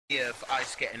of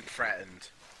Ice getting threatened.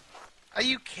 Are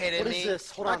you kidding me? What is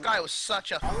this? Hold that on. guy was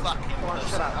such a fucking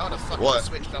pussy. I would have fucking What?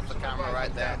 switched off the camera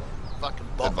right there. Fucking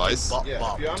bop, Advice? bop, Yeah,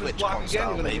 bop, if you're on this Twitch block com again, you're style,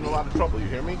 gonna get baby. in a lot of trouble. You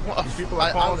hear me? What? These people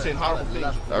are calling saying horrible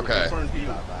things. Okay. Referring to you.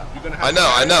 You're gonna have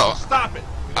I know. Stop it.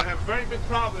 You're gonna have a very big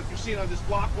problem if you're seen on this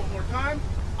block one more time.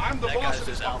 I'm the boss of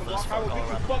this fucking block. I will get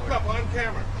you fucked up on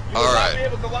camera. You will not be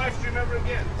able to live stream ever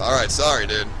again. All right, sorry,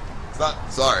 dude. It's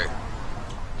not sorry.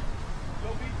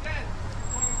 You'll be dead.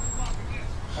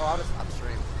 Oh, I'll just stop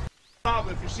stream.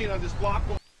 Problem if you're seen on this block.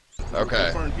 Okay.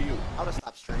 Referring to you. I'll just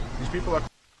stop stream. These people are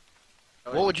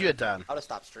What would you have done? I'll just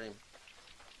stop stream.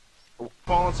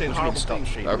 calling saying horrible stop things.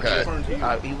 stream? Okay. Referring to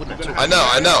you. He wouldn't have I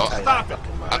know. Stop it.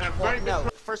 I have Well, very big no,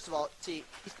 first of all, see,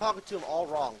 he's talking to him all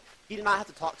wrong. He did not have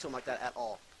to talk to him like that at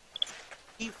all.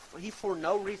 He for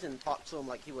no reason talked to him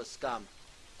like he was scum,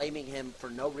 blaming him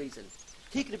for no reason.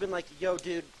 He could have been like, yo,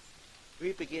 dude,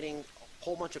 we've been getting a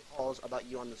whole bunch of calls about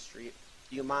you on the street.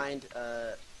 Do you mind,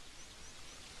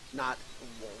 not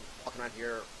walking around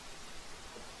here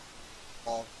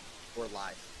all or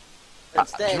live?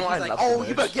 Instead, you know what he's I like, love the oh,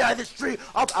 you better most? get out of this stream.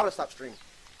 I'll just stop streaming.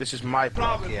 This is my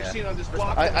block, problem if yeah. you're seen on this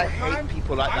block. I hate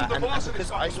people like I'm that, the and boss of because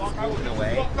this Ice was fucking block. I will walking get you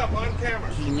away, fucked up on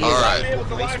camera. he knew All that right.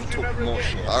 would make me talk more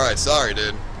shit. All right, sorry,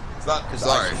 dude. It's not Because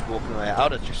sorry. Ice was walking away, I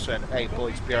would have just said, hey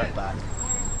boys, be right back.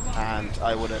 And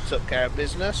I would have took care of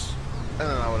business, and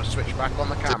then I would have switched back on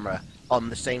the camera, on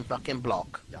the same fucking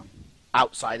block,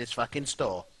 outside his fucking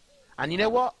store. And you know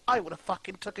what? I would have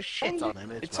fucking took a shit on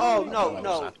him. Oh,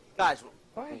 no, guys.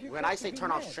 When I say turn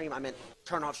off stream, I meant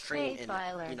turn off stream Hey, and,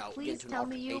 Tyler, you know, get please into an tell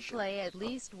me you'll altercation. play at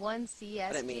least one I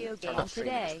didn't mean CSGO turn game off stream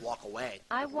and today. just walk away.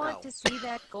 I want No. to see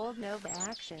that gold Nova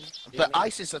action. But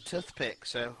Ice is a toothpick,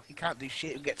 so he can't do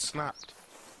shit, he'll get snapped.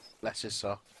 Bless his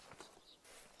soul.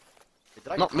 Did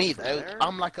I Not come me, from though. there?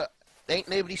 I'm like a... Ain't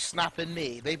nobody snapping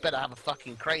me. They better have a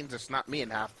fucking crane to snap me in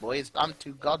half, boys. I'm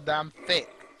too goddamn thick.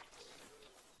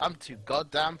 I'm too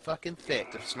goddamn fucking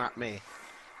thick to snap me.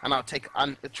 And I'll take...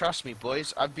 And trust me,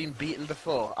 boys, I've been beaten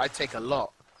before. I take a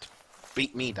lot to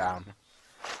beat me down.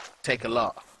 Take a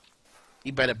lot. He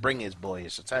better bring his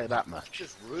boys, I'll tell you that much. It's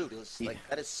just rude. It was like,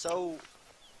 that is so...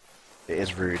 It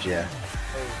is rude, yeah.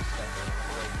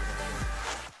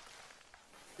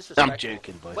 Disrespectful. I'm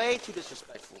joking, boy. Way too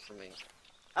disrespectful for me.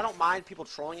 I don't mind people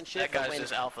trolling and shit, That but guy's when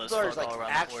just alpha as people are fuck like all around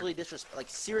the actually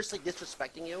seriously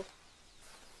disrespecting you,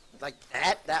 like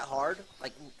that hard,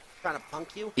 like trying to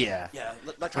punk you. Yeah. Yeah,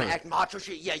 like trying to act macho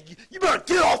shit. Yeah, you better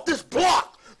get off this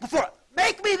block before.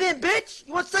 Make me then, bitch.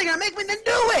 You want to say you're gonna make me? Then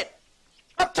do it.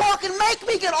 I'm talking. Make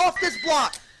me get off this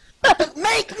block.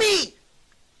 Make me.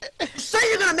 You say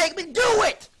you're gonna make me do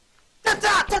it.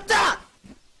 Ta-ta.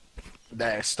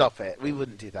 No, stop it. We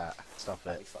wouldn't do that. Stop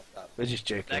it. Fucked up. We're just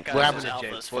joking. That guy's We're having just a alpha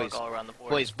joke, as fuck boys. all around the board.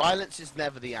 Boys, violence is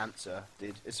never the answer,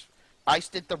 dude. Ice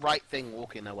did the right thing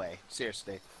walking away.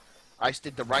 Seriously. Ice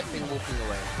did the right thing walking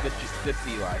away. Good for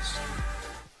you, Ice.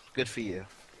 Good for you.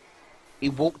 He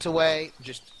walked away,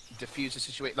 just diffused the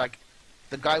situation. Like,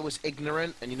 the guy was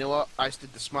ignorant, and you know what? Ice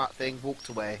did the smart thing, walked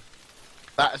away.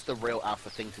 That is the real alpha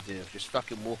thing to do. Just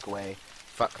fucking walk away.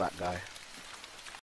 Fuck that guy.